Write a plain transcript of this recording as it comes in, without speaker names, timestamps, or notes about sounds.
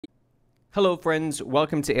Hello friends,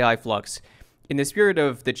 welcome to AI Flux. In the spirit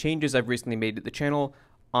of the changes I've recently made to the channel,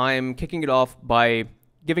 I'm kicking it off by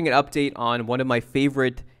giving an update on one of my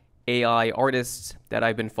favorite AI artists that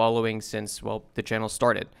I've been following since, well, the channel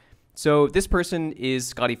started. So this person is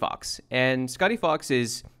Scottie Fox, and Scottie Fox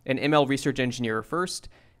is an ML research engineer first.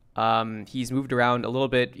 He's moved around a little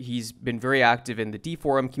bit. He's been very active in the D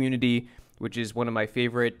forum community, which is one of my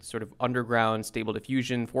favorite sort of underground Stable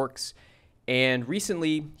Diffusion forks. And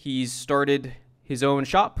recently, he's started his own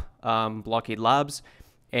shop, Blockade Labs,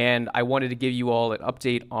 and I wanted to give you all an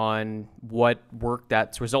update on what work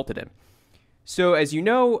that's resulted in. So as you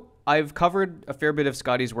know, I've covered a fair bit of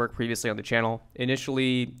Scottie's work previously on the channel.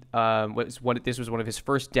 Initially, this was one of his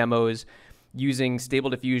first demos using Stable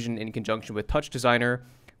Diffusion in conjunction with Touch Designer,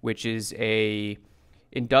 which is a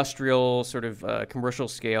industrial sort of commercial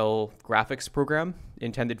scale graphics program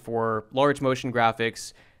intended for large motion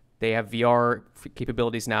graphics. They have VR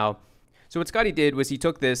capabilities now. So what Scottie did was he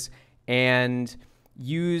took this and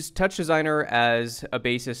used Touch Designer as a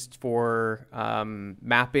basis for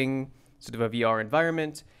mapping sort of a VR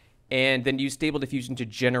environment, and then used Stable Diffusion to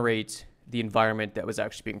generate the environment that was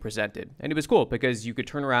actually being presented. And it was cool because you could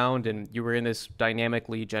turn around and you were in this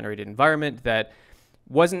dynamically generated environment that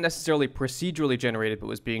wasn't necessarily procedurally generated, but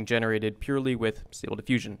was being generated purely with Stable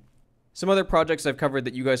Diffusion. Some other projects I've covered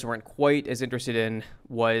that you guys weren't quite as interested in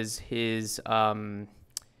was his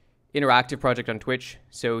interactive project on Twitch.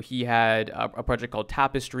 So he had a project called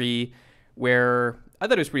Tapestry, where I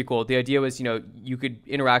thought it was pretty cool. The idea was, you could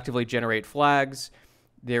interactively generate flags.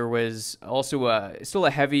 There was also still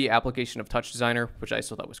a heavy application of Touch Designer, which I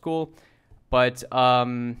still thought was cool. But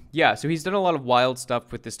yeah, so he's done a lot of wild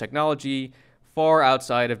stuff with this technology, far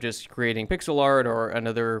outside of just creating pixel art or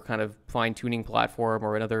another kind of fine-tuning platform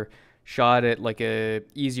or another shot at like a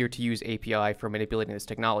easier to use API for manipulating this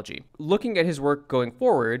technology. Looking at his work going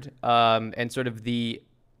forward and sort of the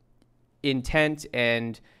intent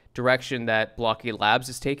and direction that Blockade Labs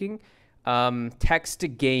is taking, text to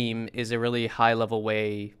game is a really high level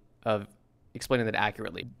way of explaining that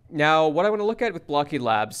accurately. Now, what I want to look at with Blockade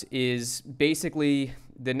Labs is basically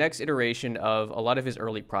the next iteration of a lot of his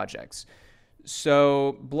early projects.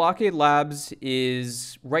 So Blockade Labs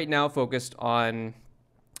is right now focused on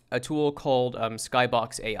a tool called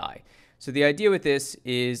Skybox AI. So the idea with this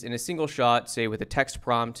is in a single shot, say with a text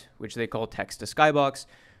prompt, which they call text to Skybox,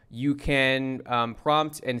 you can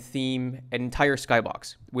prompt and theme an entire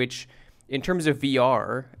Skybox, which in terms of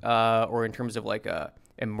VR or in terms of like a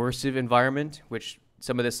immersive environment, which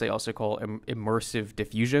some of this they also call immersive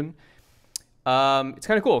diffusion, it's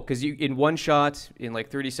kind of cool because you in one shot, in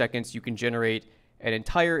like 30 seconds, you can generate an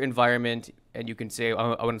entire environment, and you can say,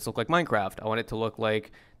 I want it to look like Minecraft. I want it to look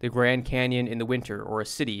like the Grand Canyon in the winter or a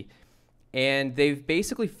city. And they've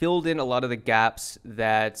basically filled in a lot of the gaps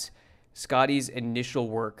that Scottie's initial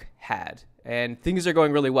work had. And things are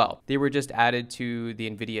going really well. They were just added to the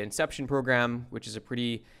NVIDIA Inception program, which is a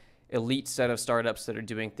pretty elite set of startups that are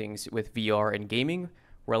doing things with VR and gaming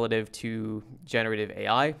relative to generative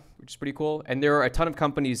AI, which is pretty cool. And there are a ton of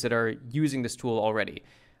companies that are using this tool already.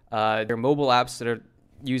 There are mobile apps that are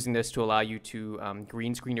using this to allow you to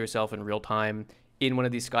green screen yourself in real time in one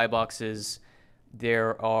of these skyboxes.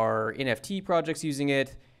 There are NFT projects using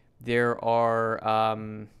it. There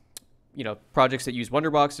are projects that use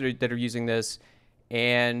Wonderbox that are using this.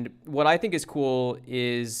 And what I think is cool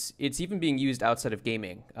is it's even being used outside of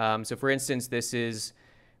gaming. So for instance, this is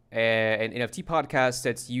an NFT podcast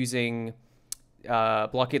that's using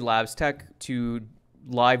Blockade Labs tech to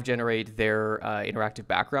live generate their interactive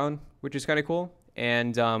background, which is kind of cool.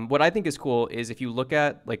 And what I think is cool is if you look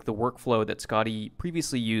at like the workflow that Scottie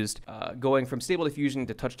previously used, going from Stable Diffusion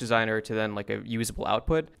to Touch Designer to then like a usable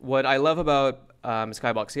output. What I love about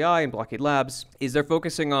Skybox AI and Blockade Labs is they're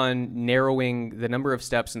focusing on narrowing the number of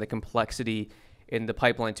steps and the complexity in the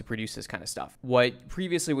pipeline to produce this kind of stuff. What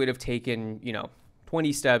previously would have taken,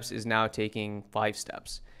 20 steps is now taking 5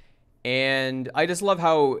 steps. And I just love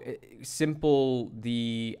how simple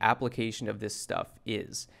the application of this stuff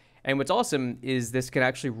is. And what's awesome is this can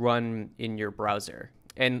actually run in your browser.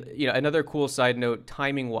 And another cool side note,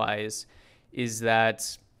 timing-wise, is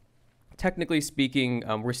that technically speaking,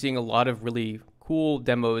 we're seeing a lot of really cool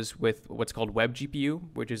demos with what's called Web GPU,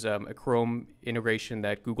 which is a Chrome integration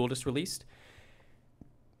that Google just released.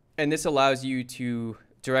 And this allows you to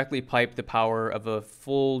directly pipe the power of a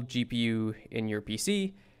full GPU in your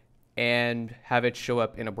PC and have it show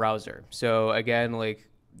up in a browser. So again, like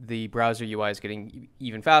the browser UI is getting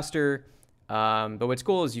even faster. But what's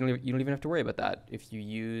cool is you don't even have to worry about that if you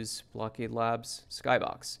use Blockade Labs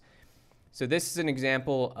Skybox. So this is an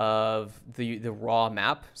example of the raw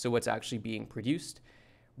map, so what's actually being produced.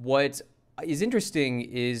 What is interesting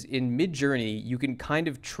is in Midjourney, you can kind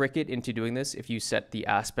of trick it into doing this if you set the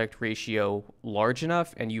aspect ratio large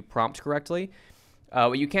enough and you prompt correctly.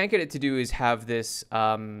 What you can't get it to do is have this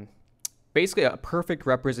basically a perfect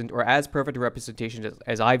or as perfect a representation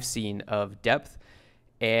as I've seen of depth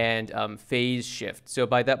and phase shift. So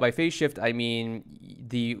by phase shift, I mean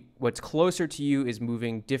what's closer to you is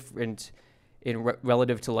moving different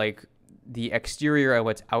relative to like the exterior and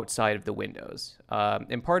what's outside of the windows.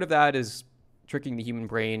 And part of that is tricking the human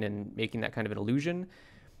brain and making that kind of an illusion.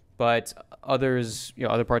 But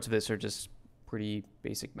other parts of this are just pretty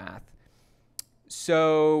basic math.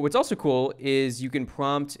 So what's also cool is you can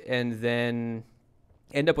prompt and then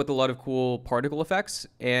end up with a lot of cool particle effects.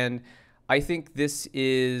 And I think this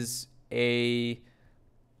is a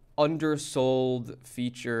undersold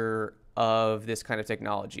feature of this kind of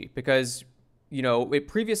technology because, it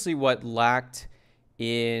previously what lacked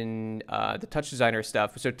in the Touch Designer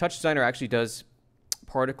stuff. So Touch Designer actually does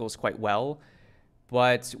particles quite well.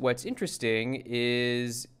 But what's interesting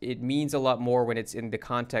is it means a lot more when it's in the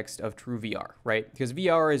context of true VR, right? Because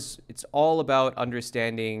VR it's all about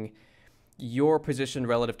understanding your position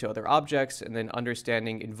relative to other objects and then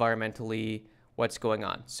understanding environmentally what's going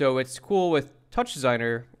on. So it's cool with Touch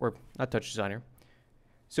Designer, or not Touch Designer.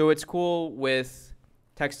 So it's cool with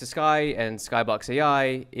Text to Sky and Skybox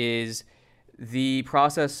AI is the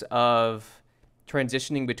process of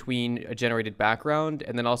transitioning between a generated background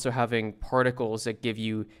and then also having particles that give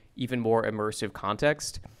you even more immersive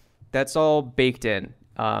context. That's all baked in.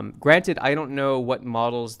 Granted, I don't know what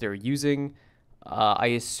models they're using. I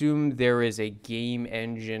assume there is a game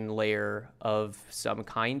engine layer of some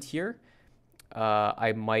kind here.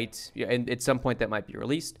 And at some point that might be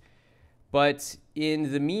released. But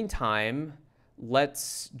in the meantime,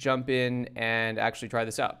 let's jump in and actually try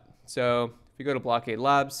this out. So if you go to Blockade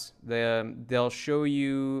Labs, they'll show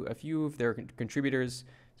you a few of their contributors.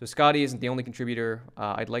 So Scottie isn't the only contributor.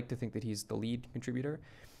 I'd like to think that he's the lead contributor.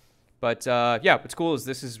 But yeah, what's cool is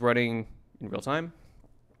this is running in real time.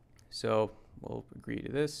 So we'll agree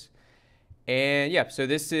to this. And yeah, so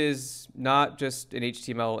this is not just an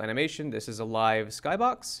HTML animation. This is a live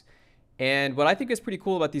Skybox. And what I think is pretty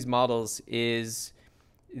cool about these models is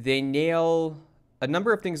they nail a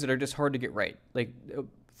number of things that are just hard to get right. Like,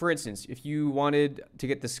 for instance, if you wanted to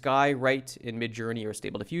get the sky right in Midjourney or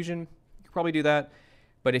Stable Diffusion, you could probably do that.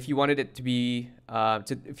 But if you wanted it to be,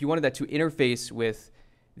 if you wanted that to interface with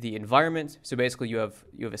the environment, so basically you have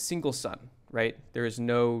a single sun, right? There is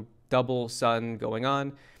no double sun going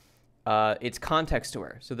on. It's context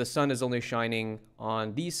aware. So the sun is only shining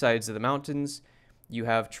on these sides of the mountains. You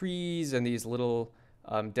have trees and these little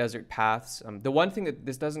desert paths. The one thing that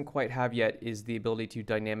this doesn't quite have yet is the ability to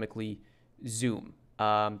dynamically zoom.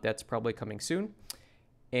 That's probably coming soon.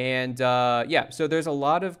 And yeah, so there's a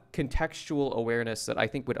lot of contextual awareness that I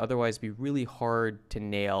think would otherwise be really hard to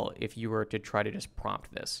nail if you were to try to just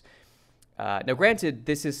prompt this. Now, granted,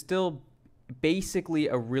 this is still basically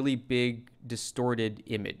a really big distorted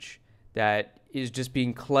image that is just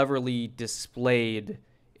being cleverly displayed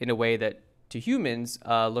in a way that to humans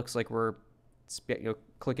looks like we're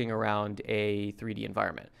clicking around a 3D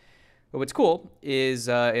environment. But what's cool is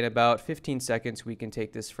in about 15 seconds, we can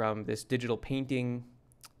take this from this digital painting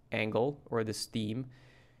angle or this theme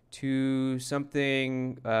to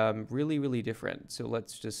something really, really different. So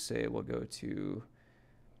let's just say we'll go to,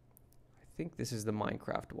 I think this is the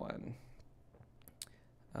Minecraft one.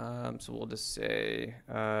 So we'll just say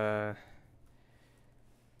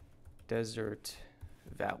Desert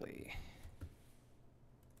Valley.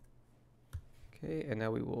 Okay, and now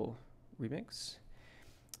we will remix.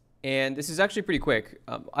 And this is actually pretty quick.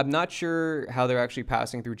 I'm not sure how they're actually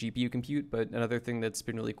passing through GPU compute, but another thing that's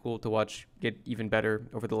been really cool to watch get even better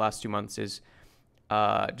over the last 2 months is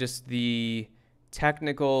just the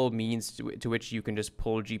technical means to which you can just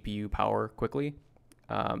pull GPU power quickly.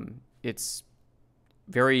 It's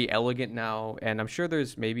very elegant now, and I'm sure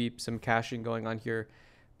there's maybe some caching going on here,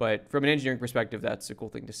 but from an engineering perspective, that's a cool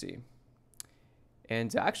thing to see.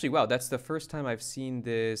 And actually, wow, that's the first time I've seen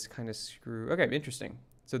this kind of screw. Okay, interesting.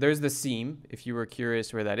 So there's the seam, if you were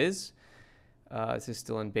curious where that is. This is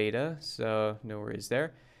still in beta, so no worries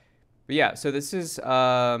there. But yeah, so this is,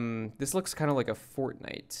 this looks kind of like a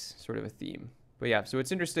Fortnite sort of a theme. But yeah, so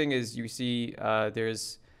what's interesting is you see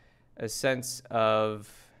there's a sense of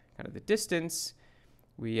kind of the distance.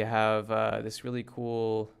 We have this really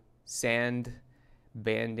cool sand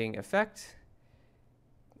banding effect.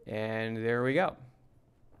 And there we go.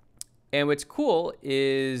 And what's cool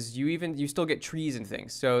is you still get trees and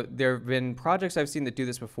things. So there have been projects I've seen that do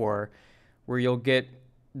this before where you'll get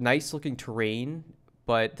nice looking terrain,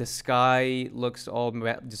 but the sky looks all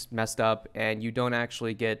just messed up, and you don't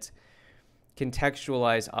actually get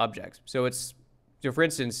contextualized objects. So for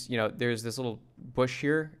instance, there's this little bush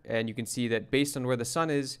here, and you can see that based on where the sun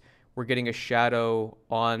is, we're getting a shadow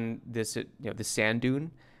on this, the sand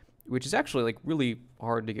dune, which is actually like really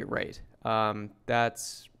hard to get right.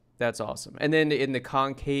 That's awesome. And then in the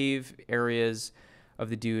concave areas of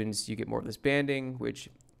the dunes, you get more of this banding, which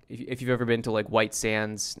if you've ever been to like White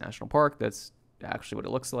Sands National Park, that's actually what it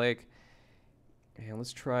looks like. And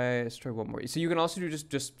let's try one more. So you can also do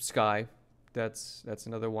just sky. That's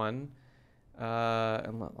another one.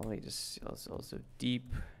 And let me just also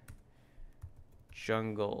deep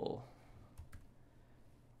jungle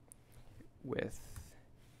with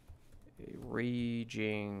a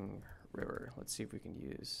raging river. Let's see if we can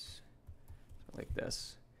use something like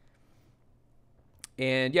this.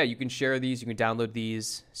 And yeah, you can share these, you can download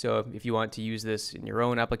these. So if you want to use this in your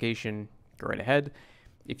own application, go right ahead.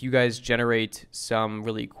 If you guys generate some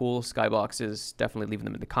really cool skyboxes, definitely leave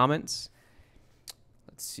them in the comments.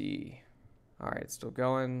 Let's see. All right, still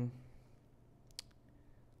going.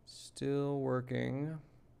 Still working.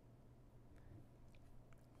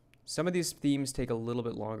 Some of these themes take a little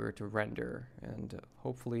bit longer to render, and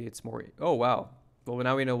hopefully it's more... Oh, wow. Well,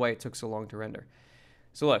 now we know why it took so long to render.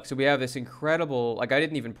 So look, so we have this incredible... Like, I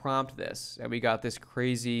didn't even prompt this, and we got this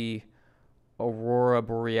crazy Aurora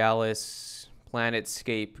Borealis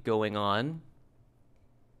planetscape going on.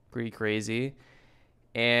 Pretty crazy.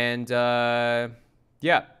 And,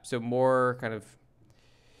 yeah, so more kind of...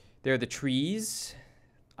 There are the trees.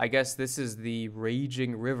 I guess this is the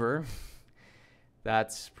raging river.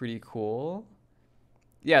 That's pretty cool.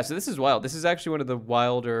 Yeah, so this is wild. This is actually one of the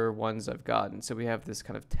wilder ones I've gotten. So we have this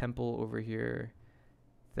kind of temple over here.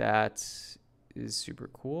 That is super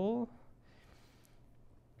cool.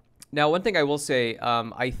 Now, one thing I will say,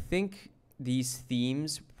 I think these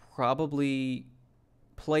themes probably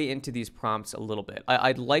play into these prompts a little bit.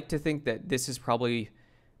 I'd like to think that this is probably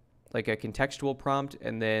like a contextual prompt,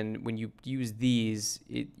 and then when you use these,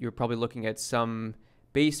 you're probably looking at some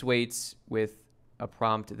base weights with a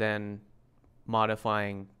prompt, then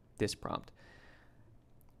modifying this prompt.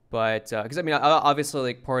 But because I mean, obviously,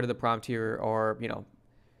 like part of the prompt here are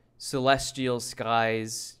celestial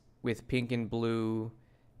skies with pink and blue,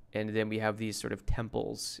 and then we have these sort of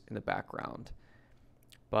temples in the background.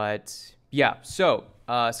 But yeah, so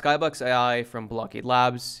Skybox AI from Blockade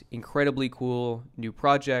Labs, incredibly cool new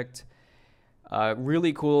project.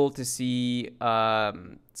 Really cool to see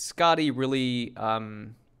Scottie really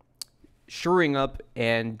shoring up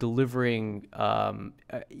and delivering an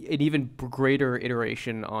even greater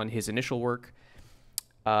iteration on his initial work.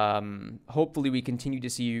 Hopefully we continue to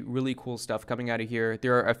see really cool stuff coming out of here.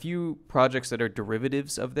 There are a few projects that are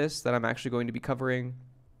derivatives of this that I'm actually going to be covering.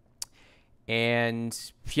 And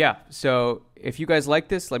yeah, so if you guys like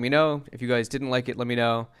this, let me know. If you guys didn't like it, let me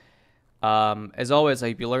know. As always, I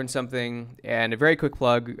hope you learned something. And a very quick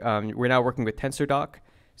plug, we're now working with TensorDoc.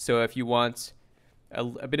 So if you want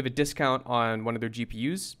a bit of a discount on one of their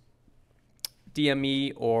GPUs, DM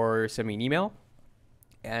me or send me an email,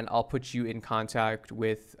 and I'll put you in contact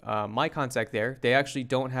with my contact there. They actually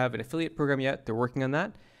don't have an affiliate program yet. They're working on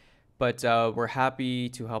that. But we're happy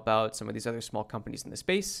to help out some of these other small companies in the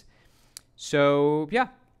space. So yeah,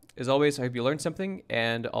 as always, I hope you learned something,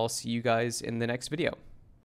 and I'll see you guys in the next video.